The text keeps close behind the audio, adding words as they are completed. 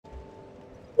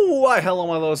Why, hello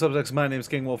my low subjects, my name is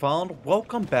King Wolfhound.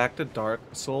 Welcome back to Dark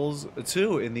Souls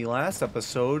 2. In the last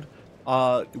episode,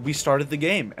 we started the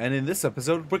game, and in this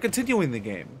episode, we're continuing the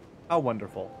game. How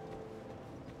wonderful.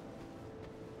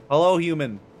 Hello,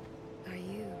 human. Are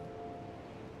you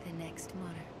the next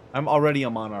monarch? I'm already a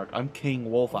monarch. I'm King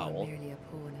Wolfowl. Or merely a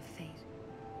pawn of fate?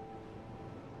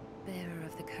 Bearer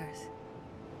of the curse.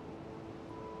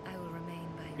 I will remain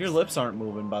by your Your lips side aren't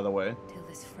moving, by the way. till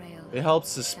this frail It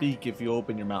helps to shadow. speak if you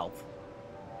open your mouth.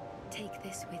 Take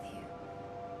this with you.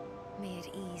 May it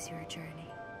ease your journey.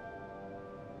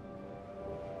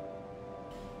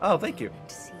 Oh, thank you. Come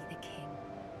and see the king.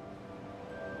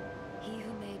 He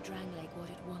who made Drangleic what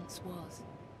it once was.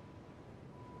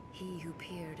 He who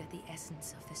peered at the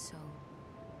essence of the soul.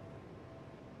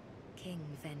 King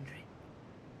Vendrick.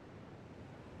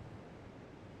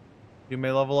 You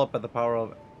may level up at the power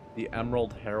of the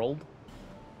Emerald Herald.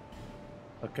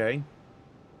 Okay.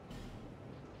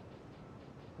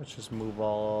 Let's just move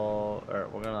all...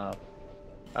 Alright, we're gonna...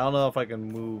 I don't know if I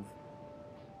can move...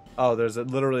 Oh, there's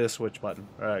literally a switch button.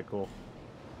 Alright, cool.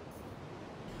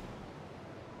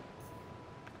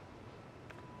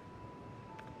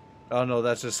 Oh no,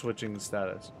 that's just switching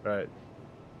status. Alright.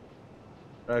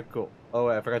 Alright, cool. Oh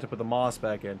wait, I forgot to put the moss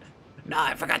back in. No,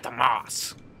 I forgot the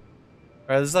moss!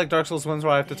 Alright, this is like Dark Souls 1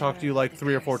 where I have to talk to you like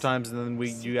 3 or 4 times and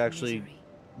then you actually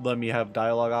let me have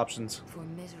dialogue options. For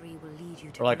misery will lead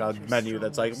you to Or like a greater menu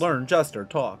that's like, stronger learn, just, or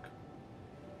talk.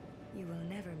 You will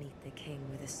never meet the king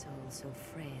with a soul so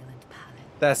frail and pallid.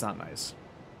 That's not nice.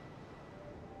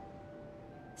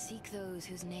 Seek those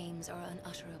whose names are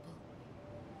unutterable.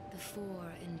 The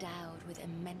four endowed with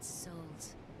immense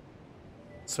souls.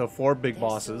 So 4 big Their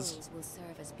bosses. souls will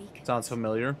serve as beacons. Sounds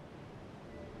familiar.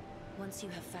 Once you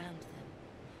have found them,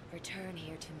 return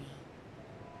here to me,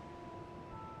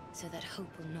 so that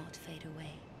hope will not fade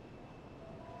away.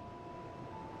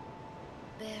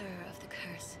 Bearer of the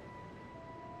curse,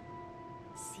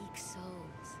 seek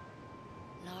souls,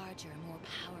 larger, more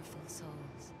powerful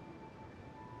souls.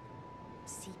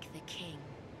 Seek the king.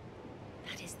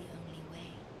 That is the only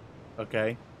way.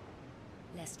 Okay.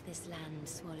 Lest this land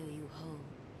swallow you whole,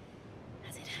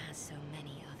 as it has so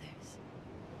many others.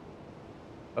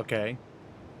 Okay.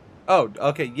 Oh,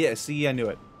 okay, yeah, see, I knew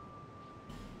it.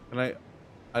 And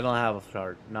I don't have a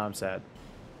chart. Now I'm sad.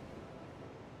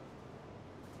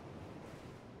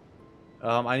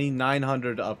 I need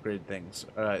 900 to upgrade things.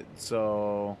 Alright,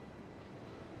 so...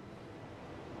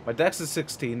 My dex is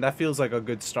 16. That feels like a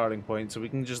good starting point, so we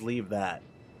can just leave that.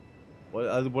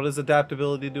 What does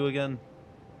adaptability do again?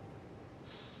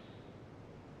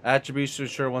 Attributes to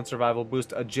ensure one survival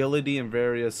boost agility and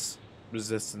various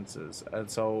resistances. And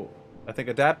so I think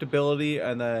adaptability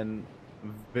and then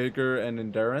vigor and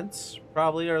endurance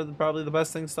probably are the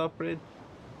best things to upgrade.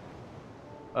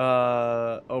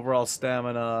 Overall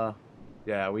stamina.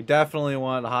 Yeah, we definitely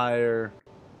want higher.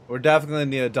 We're definitely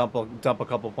need to dump a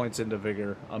couple points into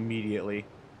vigor immediately.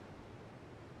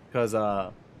 Cause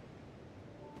I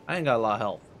ain't got a lot of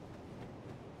health.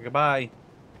 Goodbye.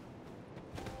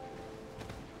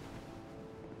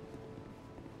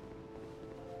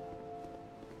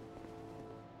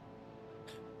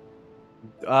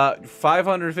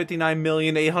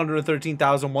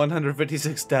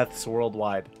 559,813,156 deaths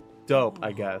worldwide. Dope,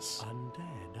 I guess.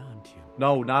 Undead, aren't you?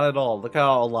 No, not at all. Look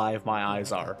how alive my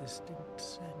eyes are. The distinct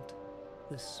scent,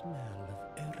 the smell of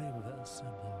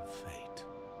irreversible fate.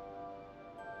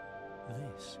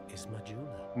 This is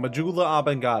Majula. Majula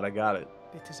Abangad, I got it.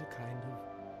 It is a kind of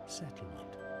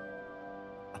settlement,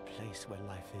 a place where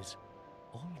life is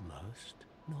almost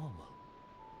normal.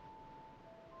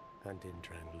 And in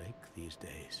Drangleic these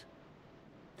days,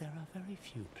 there are very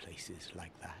few places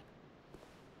like that.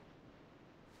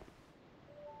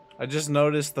 I just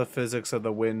noticed the physics of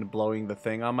the wind blowing the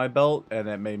thing on my belt, and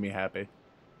it made me happy.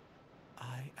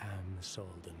 I am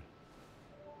Solden.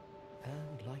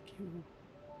 And like you,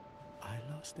 I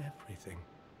lost everything.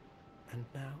 And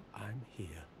now I'm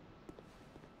here.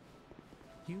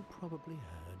 You probably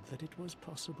heard that it was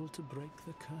possible to break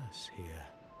the curse here.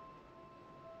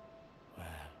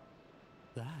 Well,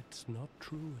 that's not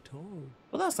true at all.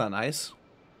 Well, that's not nice.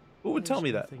 Who would tell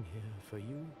me that? There's nothing here for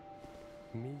you,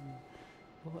 me,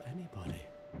 or anybody.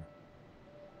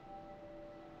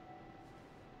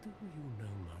 Do you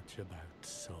know much about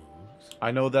souls?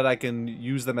 I know that I can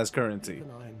use them as currency.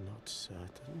 Even I'm not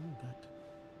certain, but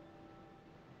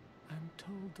I'm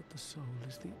told that the soul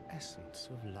is the essence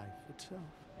of life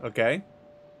itself. Okay.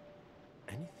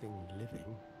 Anything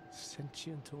living,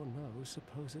 sentient or no,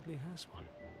 supposedly has one.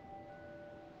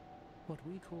 What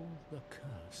we call the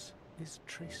curse is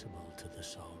traceable to the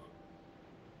soul.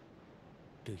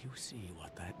 Do you see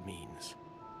what that means?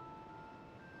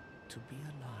 to be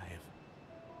alive,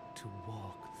 to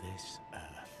walk this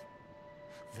earth.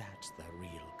 That's the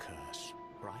real curse,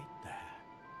 right there.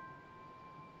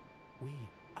 We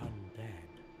undead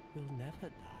will never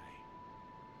die.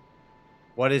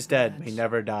 What is dead may That's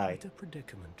never die. quite a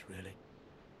predicament, really.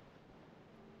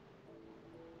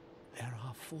 There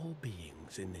are 4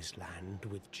 beings in this land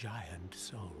with giant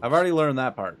souls. I've already learned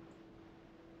that part.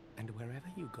 And wherever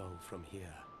you go from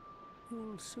here,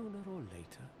 you'll sooner or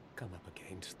later come up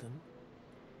against them.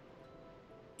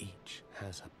 Each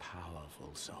has a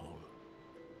powerful soul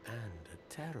and a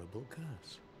terrible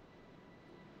curse.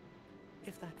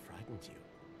 If that frightens you,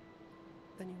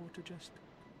 then you ought to just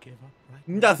give up right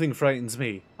now. Nothing frightens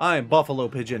me. I'm Buffalo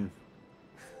Pigeon.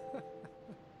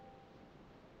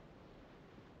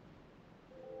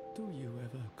 Do you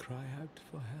ever cry out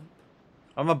for help?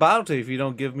 I'm about to if you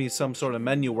don't give me some sort of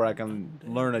menu where I can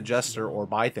learn a gesture or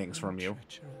buy things from you.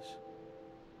 Treacherous.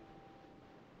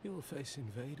 You'll face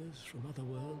invaders from other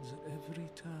worlds at every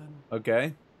turn.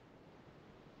 Okay.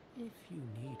 If you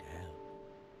need help,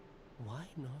 why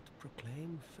not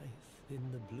proclaim faith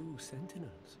in the Blue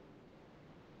Sentinels?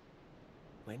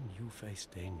 When you face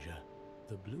danger,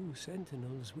 the Blue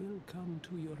Sentinels will come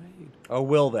to your aid. Oh,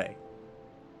 will they?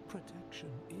 Protection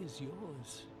is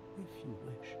yours, if you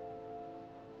wish.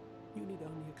 You need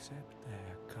only accept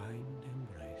their kind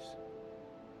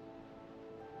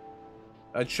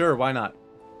embrace. Sure, why not?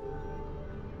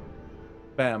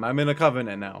 Bam, I'm in a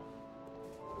covenant now.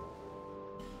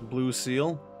 Blue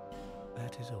seal.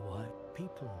 That is a why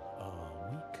people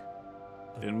are weak.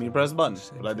 But Didn't mean to press the button,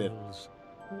 but I did. Sentinels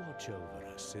watch over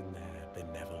us in their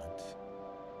benevolence.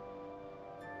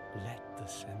 Let the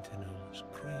Sentinels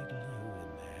cradle you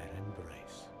in their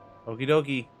embrace. Okie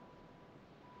dokie.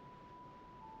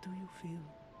 Do you feel?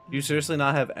 Do you seriously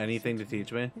not have anything to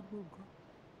teach me? It will grow.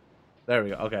 There we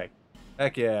go. Okay.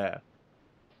 Heck yeah.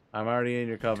 I'm already in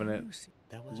your covenant. You see-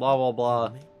 That was Blah, blah, blah.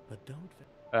 me, but don't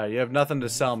You have nothing to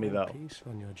sell me, find though. peace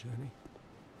on your journey.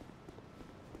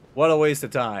 What a waste of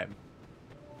time.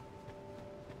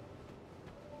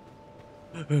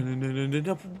 There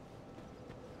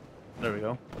we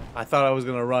go. I thought I was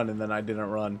gonna run, and then I didn't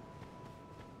run.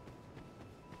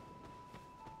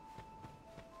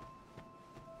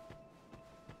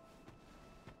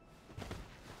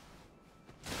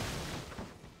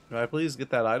 Can I please get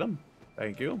that item?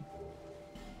 Thank you.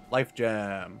 Life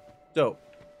gem. Dope.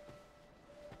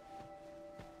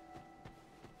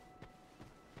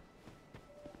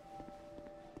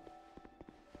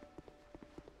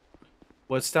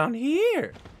 What's down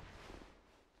here?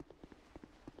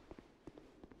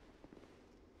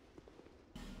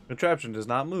 Contraption does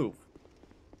not move.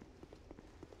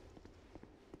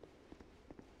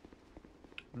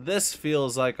 This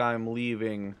feels like I'm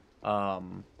leaving,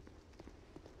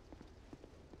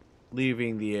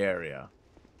 leaving the area.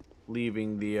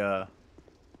 Leaving the,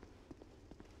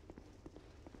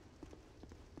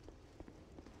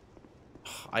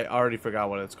 I already forgot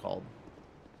what it's called.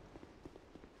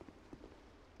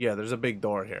 Yeah, there's a big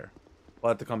door here. We'll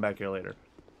have to come back here later.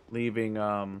 Leaving,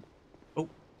 oh.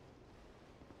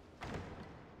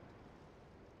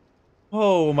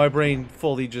 Oh, my brain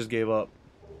fully just gave up.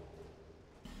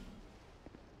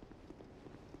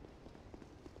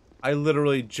 I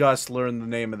literally just learned the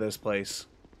name of this place.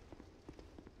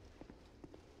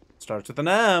 Starts with an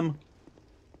M.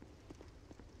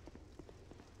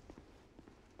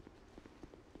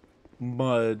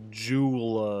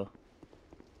 Majula.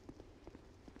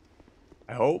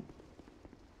 I hope.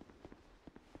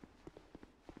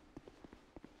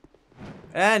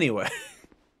 Anyway.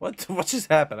 What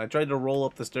just happened? I tried to roll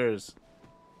up the stairs.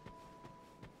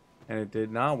 And it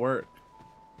did not work.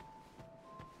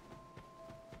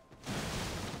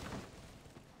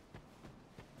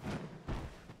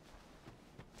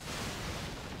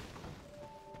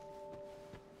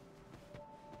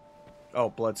 Oh,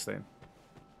 bloodstain.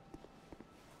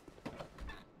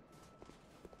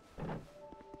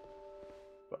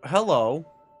 Hello.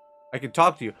 I can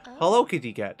talk to you. Oh. Hello,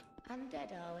 kitty cat.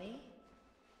 Undead, are we?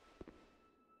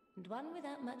 And one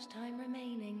without much time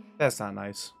remaining. That's not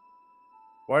nice.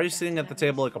 Why are you sitting at the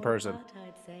table like a person?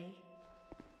 I'd say.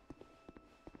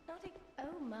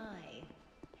 Oh my.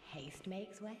 Haste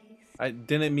makes waste. I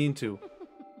didn't mean to.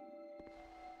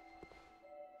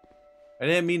 I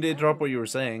didn't mean to interrupt what you were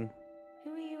saying.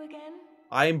 Who are you again?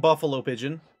 I'm Buffalo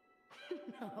Pigeon.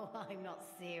 No, I'm not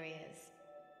serious.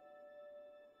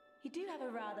 You do have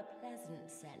a rather pleasant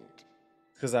scent.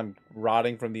 Because I'm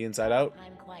rotting from the inside out.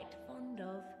 I'm quite fond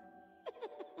of.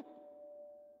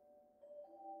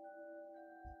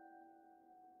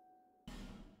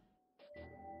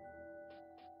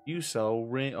 You sell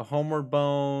ring, homeward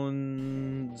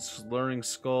bones, luring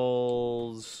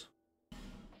skulls,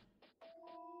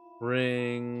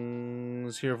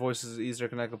 rings. Hear voices easier to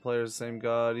connect with players. Same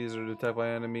god, easier to detect by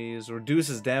enemies.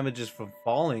 Reduces damages from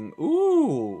falling.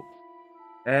 Ooh.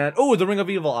 And oh, the ring of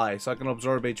evil eye, so I can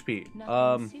absorb HP.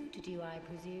 Nothing suited you, I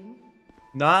presume.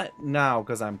 Not now,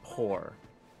 because I'm poor.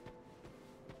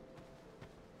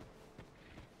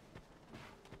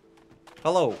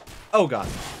 Hello. Oh god.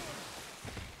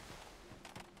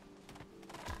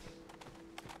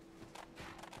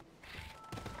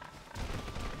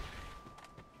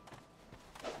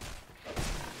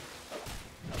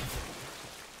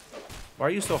 Why are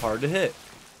you so hard to hit?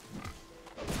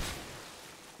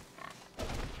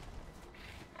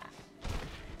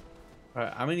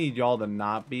 Alright, I'm gonna need y'all to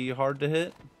not be hard to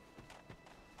hit.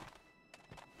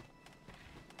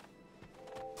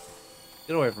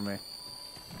 Get away from me.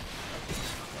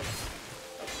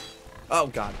 Oh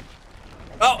god.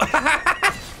 Oh!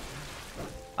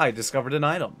 I discovered an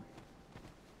item.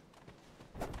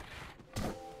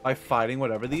 By fighting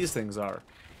whatever these things are.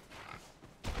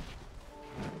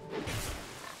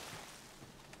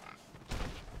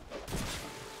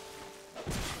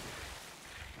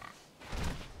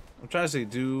 I'm trying to see,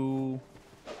 do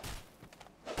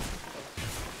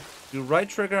right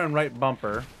trigger and right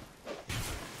bumper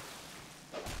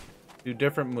do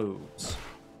different moves?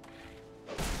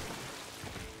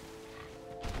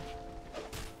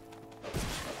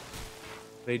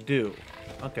 They do.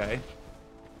 Okay.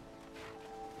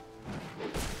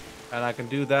 And I can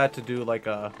do that to do like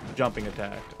a jumping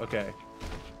attack. Okay.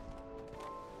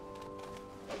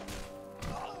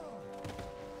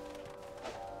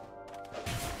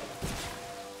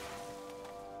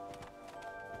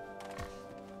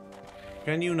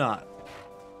 Can you not?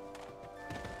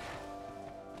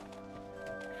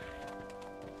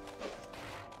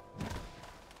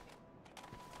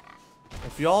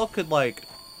 If y'all could like...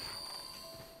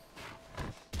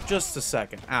 Just a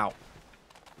second. Ow.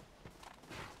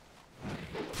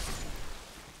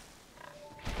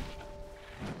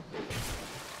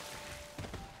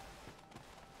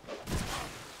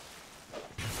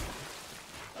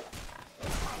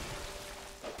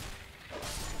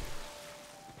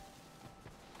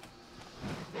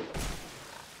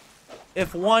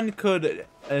 If one could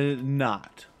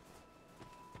not.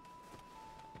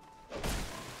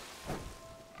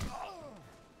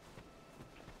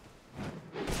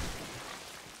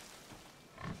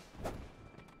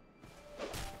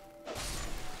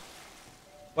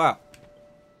 Wow.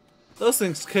 Those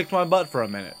things kicked my butt for a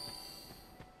minute.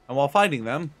 And while fighting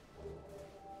them,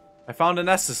 I found an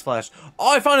Estus Flash.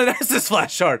 Oh, I found an Estus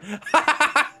Flash shard!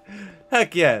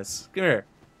 Heck yes. Come here.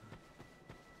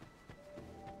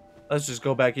 Let's just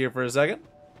go back here for a second.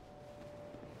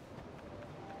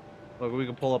 Look, we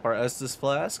can pull up our Estus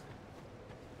Flask.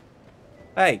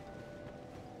 Hey.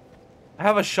 I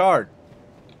have a shard.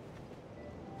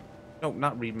 No,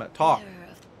 not read my talk.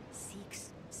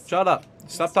 Shut up.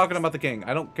 Stop talking about the king.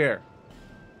 I don't care.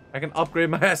 I can upgrade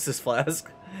my Estus Flask.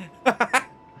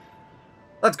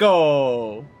 Let's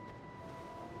go.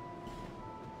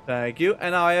 Thank you.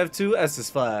 And now I have 2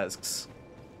 Estus Flasks.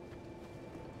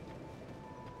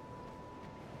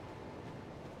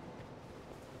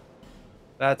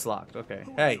 That's locked. Okay.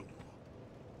 Hey.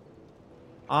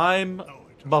 I'm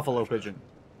Buffalo Pigeon.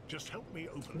 Just help me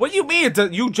open. What do you mean?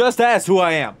 You just asked who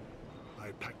I am. I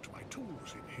packed my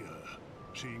tools in here,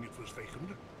 seeing it was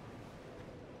vacant.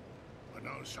 But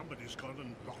now somebody's gone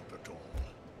and locked the door.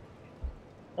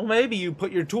 Well, maybe you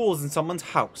put your tools in someone's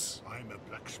house. I'm a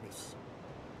blacksmith.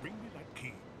 Bring me that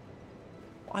key.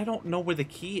 I don't know where the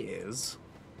key is.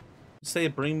 Say,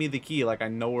 bring me the key, like I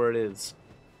know where it is.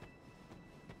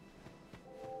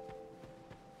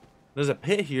 There's a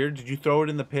pit here. Did you throw it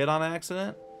in the pit on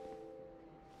accident?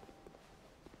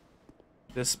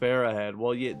 Despair ahead.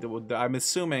 Well, yeah, I'm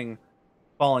assuming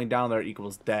falling down there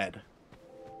equals dead.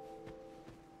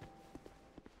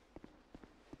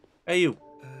 Hey, you.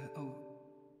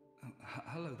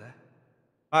 Hello there.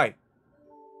 Hi.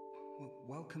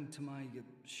 Welcome to my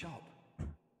shop.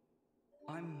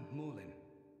 I'm Morlin.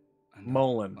 And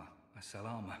Molin. I sell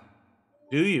armor.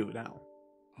 Do you now?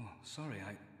 Oh, sorry.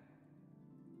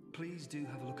 Please do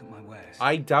have a look at my wares.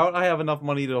 I doubt I have enough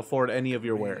money to afford any of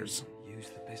your wares. Use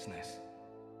the business.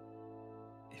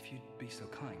 If you'd be so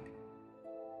kind.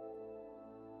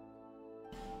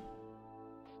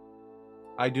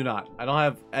 I do not. I don't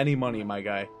have any money, my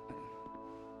guy.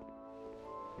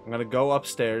 I'm gonna go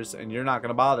upstairs, and you're not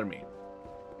gonna bother me.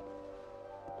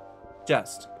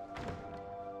 Chest.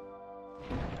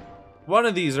 One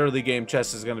of these early game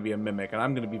chests is gonna be a mimic, and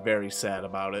I'm gonna be very sad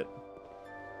about it.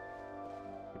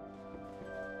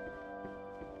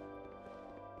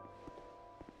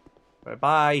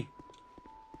 Bye-bye.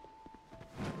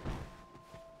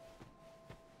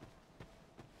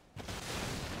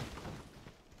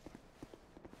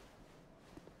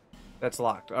 That's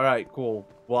locked. Alright, cool.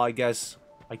 Well, I guess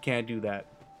I can't do that.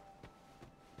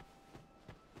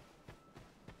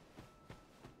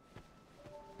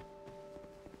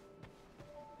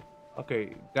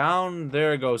 Okay, down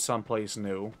there goes someplace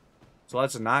new. So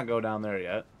let's not go down there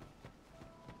yet.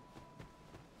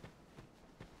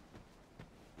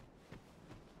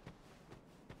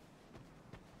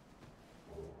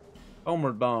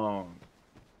 Homeward Bone.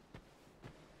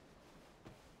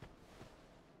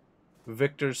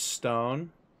 Victor's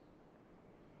Stone.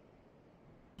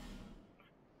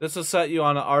 This will set you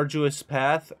on an arduous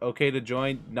path. Okay to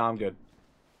join? No, I'm good.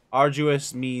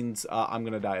 Arduous means I'm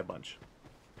gonna die a bunch.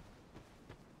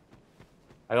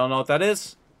 I don't know what that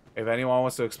is. If anyone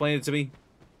wants to explain it to me,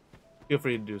 feel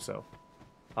free to do so.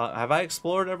 Have I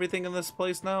explored everything in this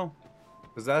place now?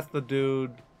 Because that's the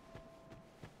dude.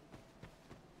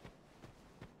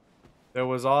 There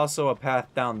was also a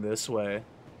path down this way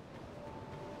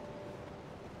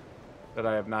that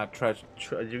I have not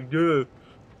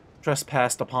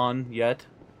trespassed upon yet.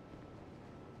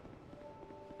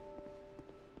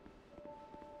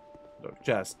 Look,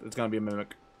 chest. It's gonna be a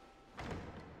mimic.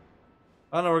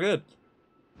 Oh no, we're good.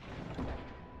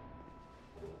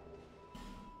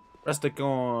 Rustic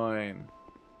coin.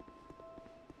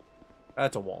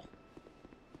 That's a wall.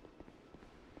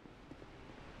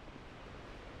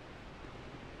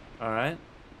 Alright,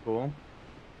 cool.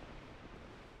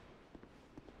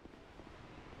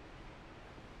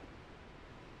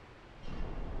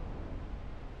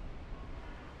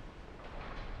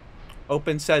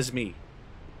 Open sesame.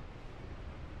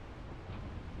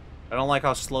 I don't like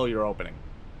how slow you're opening.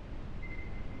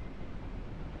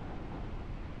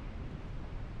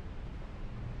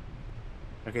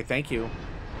 Okay, thank you.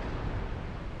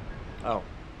 Oh.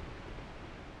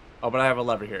 Oh, but I have a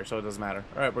lever here, so it doesn't matter.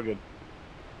 Alright, we're good.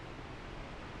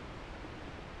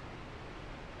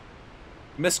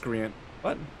 Miscreant.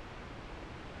 What?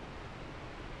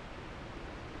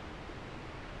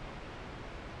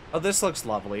 Oh, this looks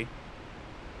lovely.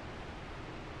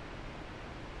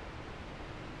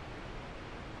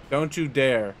 Don't you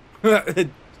dare.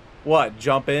 What,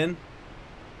 jump in?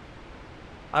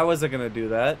 I wasn't gonna do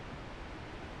that.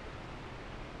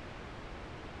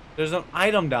 There's an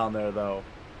item down there, though.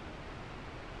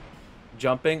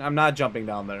 Jumping? I'm not jumping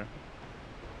down there.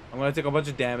 I'm gonna take a bunch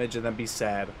of damage and then be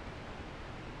sad.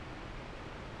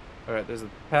 Alright, there's a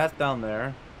path down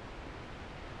there.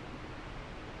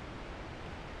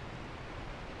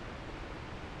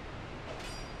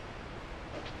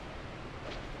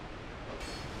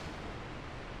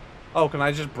 Oh, can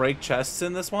I just break chests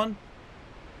in this one?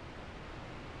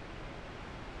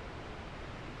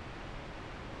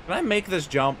 Can I make this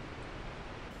jump?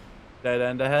 Dead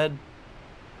end ahead?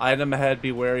 Item ahead,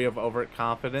 be wary of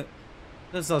overconfident.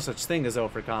 There's no such thing as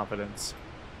overconfidence.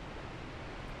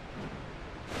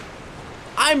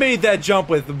 I made that jump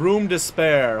with room to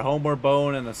spare. Homeward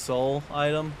Bone and a soul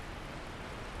item.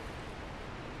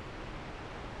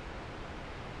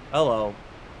 Hello.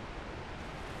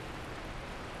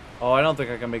 Oh, I don't think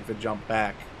I can make the jump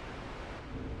back.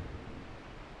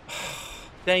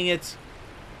 Dang it.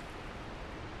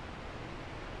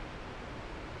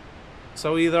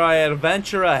 So either I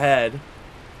adventure ahead.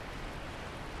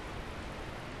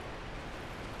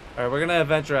 Alright, we're gonna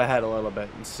adventure ahead a little bit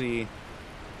and see.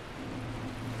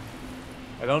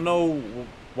 I don't know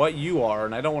what you are,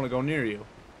 and I don't want to go near you.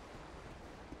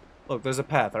 Look, there's a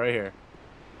path right here.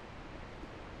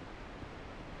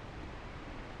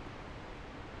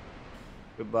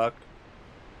 Good luck.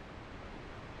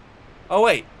 Oh,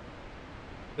 wait.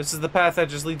 This is the path that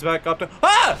just leads back up to...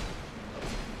 Ah!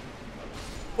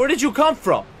 Where did you come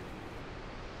from?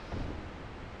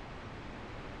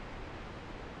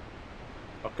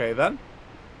 Okay, then.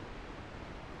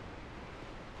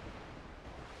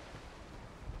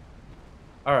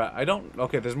 Alright, I don't...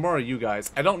 Okay, there's more of you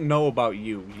guys. I don't know about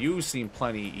you. You seem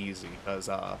plenty easy, because,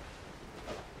 Oh.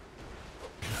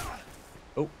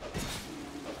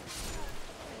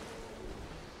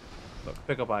 Look,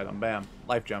 pick up item. Bam.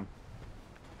 Life gem.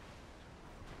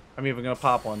 I'm even gonna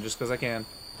pop one, just because I can.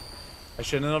 I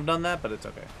shouldn't have done that, but it's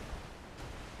okay.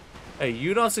 Hey,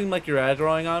 you don't seem like you're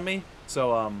aggroing on me,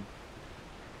 so,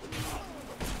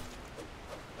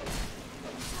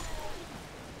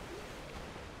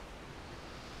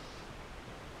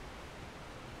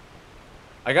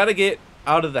 I gotta get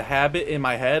out of the habit in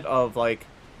my head of, like...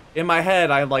 In my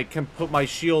head, I, like, can put my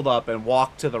shield up and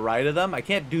walk to the right of them. I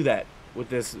can't do that with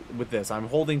this. I'm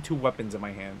holding two weapons in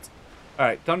my hands.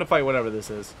 Alright, time to fight whatever this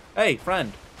is. Hey,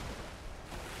 friend.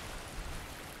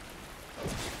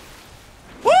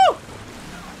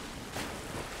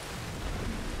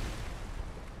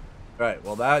 Alright,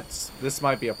 well this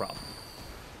might be a problem.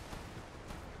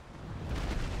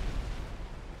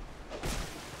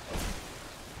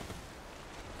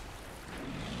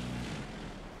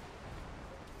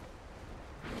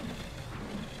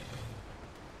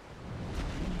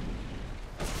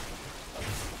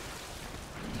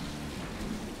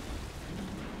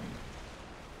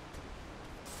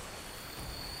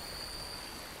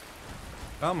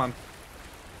 Come on.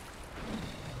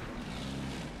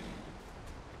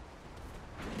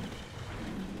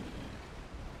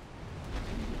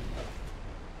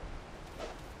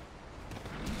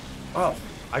 Oh,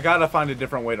 I gotta find a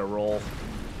different way to roll.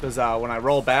 Because when I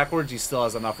roll backwards, he still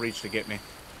has enough reach to get me.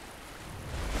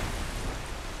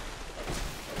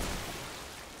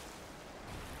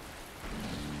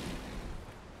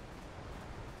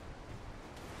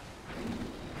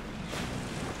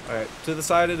 Alright, to the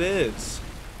side it is.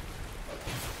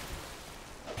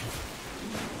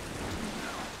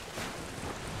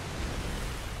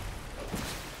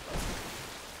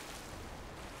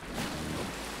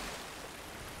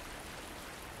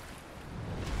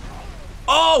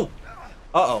 Oh!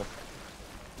 Uh-oh.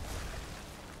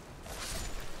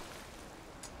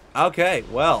 Okay,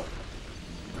 well.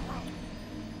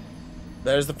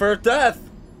 There's the first death.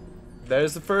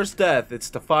 There's the first death. It's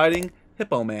the fighting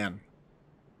Hippo Man.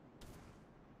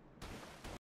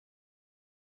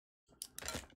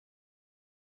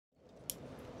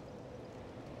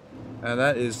 And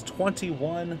that is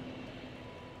 21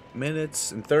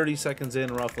 minutes and 30 seconds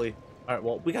in, roughly. Alright,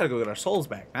 well, we gotta go get our souls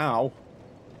back now.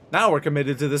 Now we're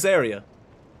committed to this area.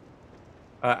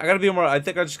 I gotta be more. I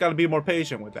think I just gotta be more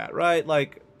patient with that, right?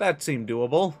 Like, that seemed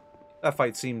doable. That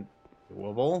fight seemed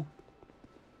doable.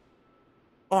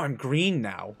 Oh, I'm green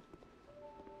now.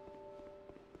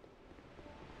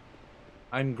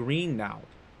 I'm green now.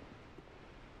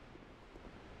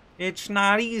 It's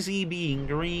not easy being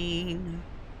green.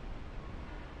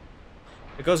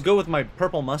 It goes good with my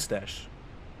purple mustache.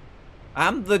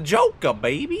 I'm the Joker,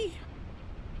 baby.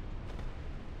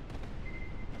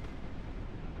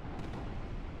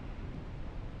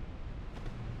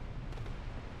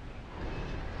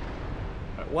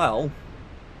 Well,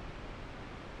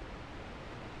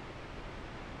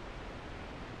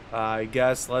 I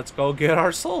guess let's go get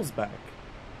our souls back.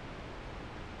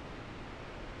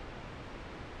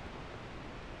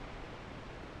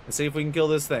 And see if we can kill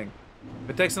this thing. If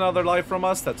it takes another life from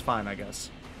us, that's fine, I guess.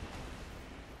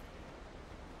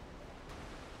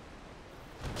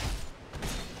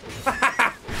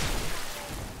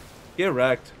 Get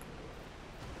wrecked.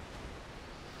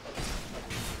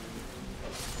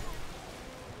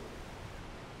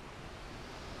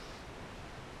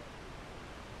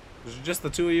 Is it just the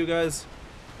two of you guys?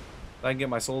 I can get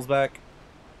my souls back.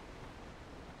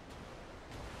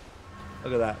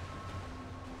 Look at that.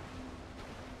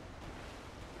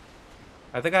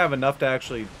 I think I have enough to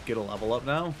actually get a level up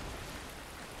now.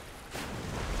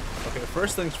 Okay,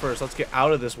 first things first, let's get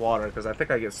out of this water, because I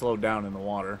think I get slowed down in the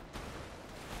water.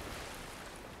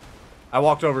 I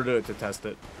walked over to it to test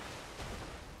it.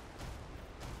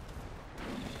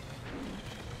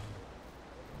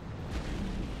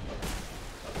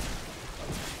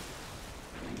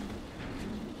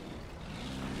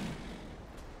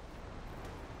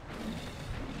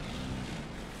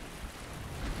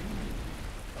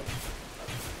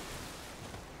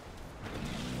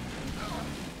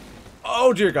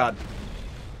 Oh, dear God.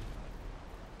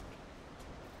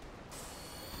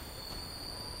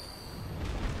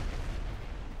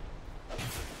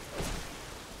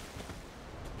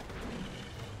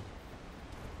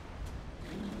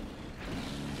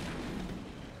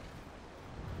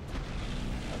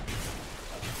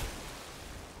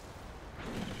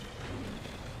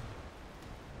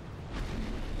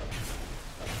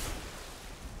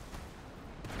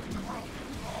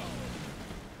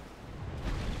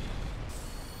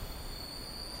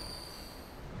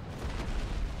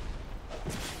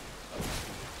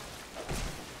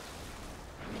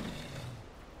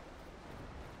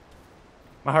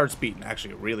 My heart's beating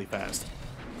actually really fast.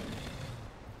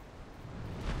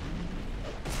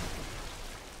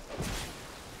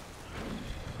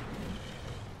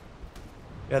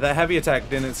 Yeah, that heavy attack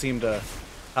didn't seem to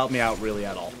help me out really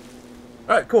at all.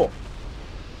 Alright, cool.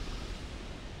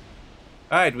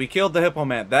 Alright, we killed the Hippo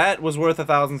Man. That was worth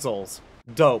 1,000 souls.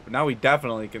 Dope. Now we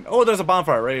definitely can... Oh, there's a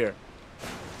bonfire right here.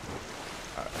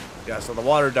 Alright. Yeah, so the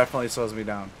water definitely slows me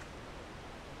down.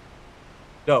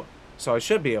 Dope. So I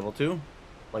should be able to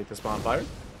light this bonfire.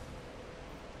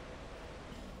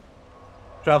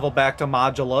 Travel back to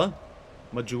Majula.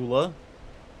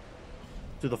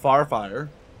 To the Far Fire,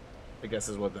 I guess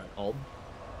is what that's called.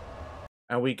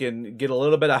 And we can get a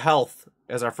little bit of health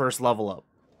as our first level up.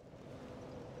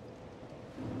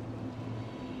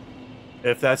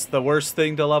 If that's the worst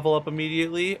thing to level up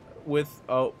immediately with...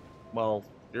 Oh, well,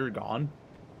 you're gone.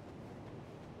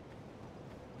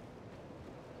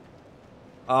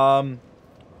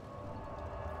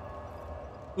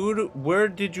 Where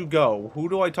did you go? Who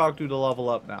do I talk to level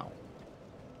up now?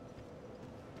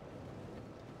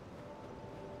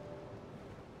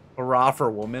 Hurrah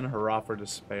for woman, hurrah for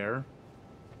despair.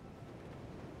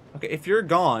 Okay, if you're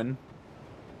gone,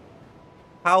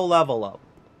 how level up?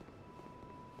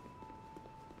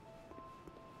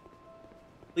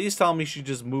 Please tell me she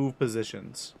just moved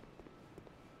positions.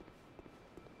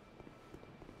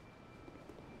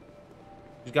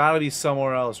 She's gotta be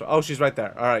somewhere else. Oh, she's right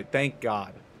there. Alright, thank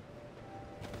God.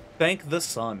 Thank the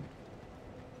sun.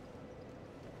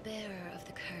 Bearer of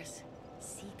the curse,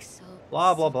 seek soul.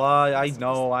 Blah, blah, blah. I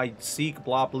know. I seek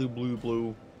blah, blue, blue,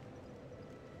 blue.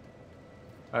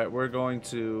 Alright, we're going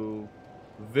to...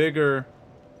 Vigor...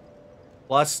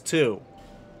 +2.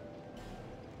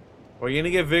 We're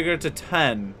gonna get Vigor to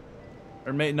 10.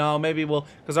 Or no, maybe we'll...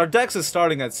 Because our dex is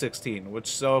starting at 16. Which,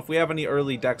 so if we have any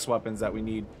early dex weapons that we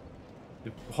need...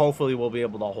 Hopefully we'll be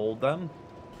able to hold them.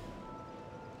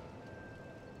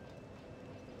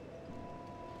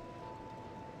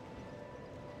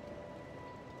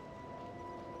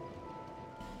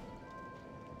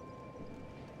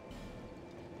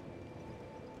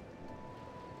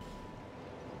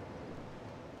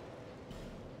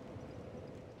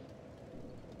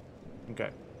 Okay.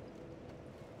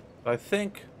 I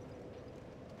think...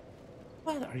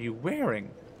 What are you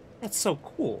wearing? That's so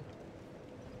cool.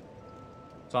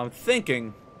 So I'm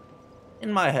thinking,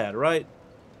 in my head, right?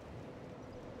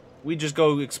 We just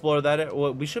go explore that.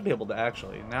 Well, we should be able to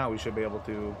actually. Now we should be able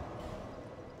to.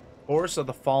 Force of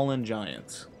the Fallen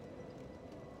Giants.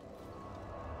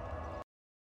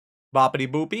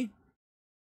 Boppity boopy.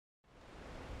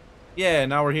 Yeah,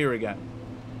 now we're here again.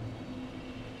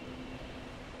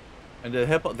 And the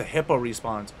hippo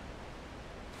respawns.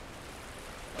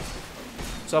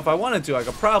 So if I wanted to, I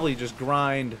could probably just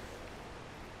grind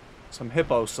some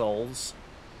hippo souls.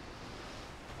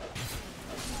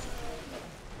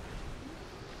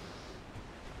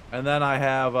 And then I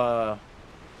have, I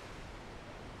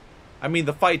mean,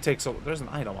 the fight takes a... There's an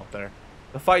item up there.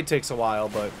 The fight takes a while,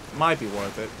 but it might be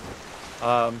worth it.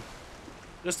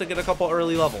 Just to get a couple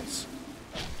early levels.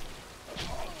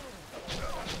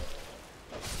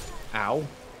 Ow.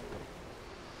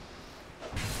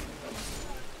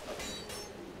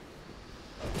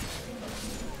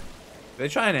 Did they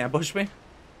try and ambush me?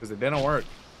 Because it didn't work.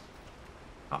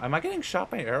 Oh, am I getting shot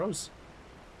by arrows?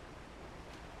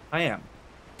 I am.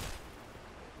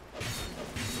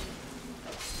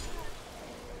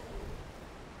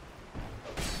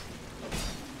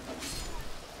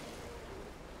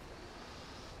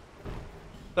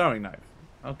 Throwing knife.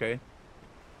 Okay.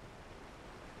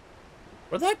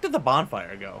 Where the heck did the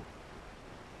bonfire go?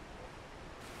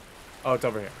 Oh, it's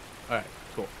over here. Alright,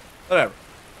 cool. Whatever.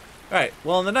 Alright,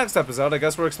 well, in the next episode, I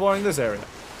guess we're exploring this area.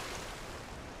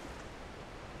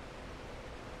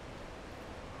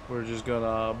 We're just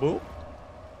gonna boop.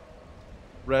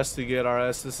 Rest to get our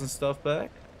Estus and stuff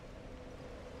back.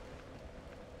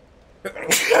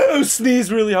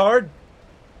 Sneeze really hard.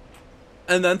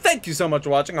 And then thank you so much for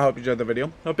watching. I hope you enjoyed the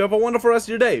video. Hope you have a wonderful rest of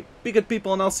your day. Be good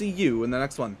people, and I'll see you in the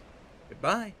next one.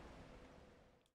 Goodbye.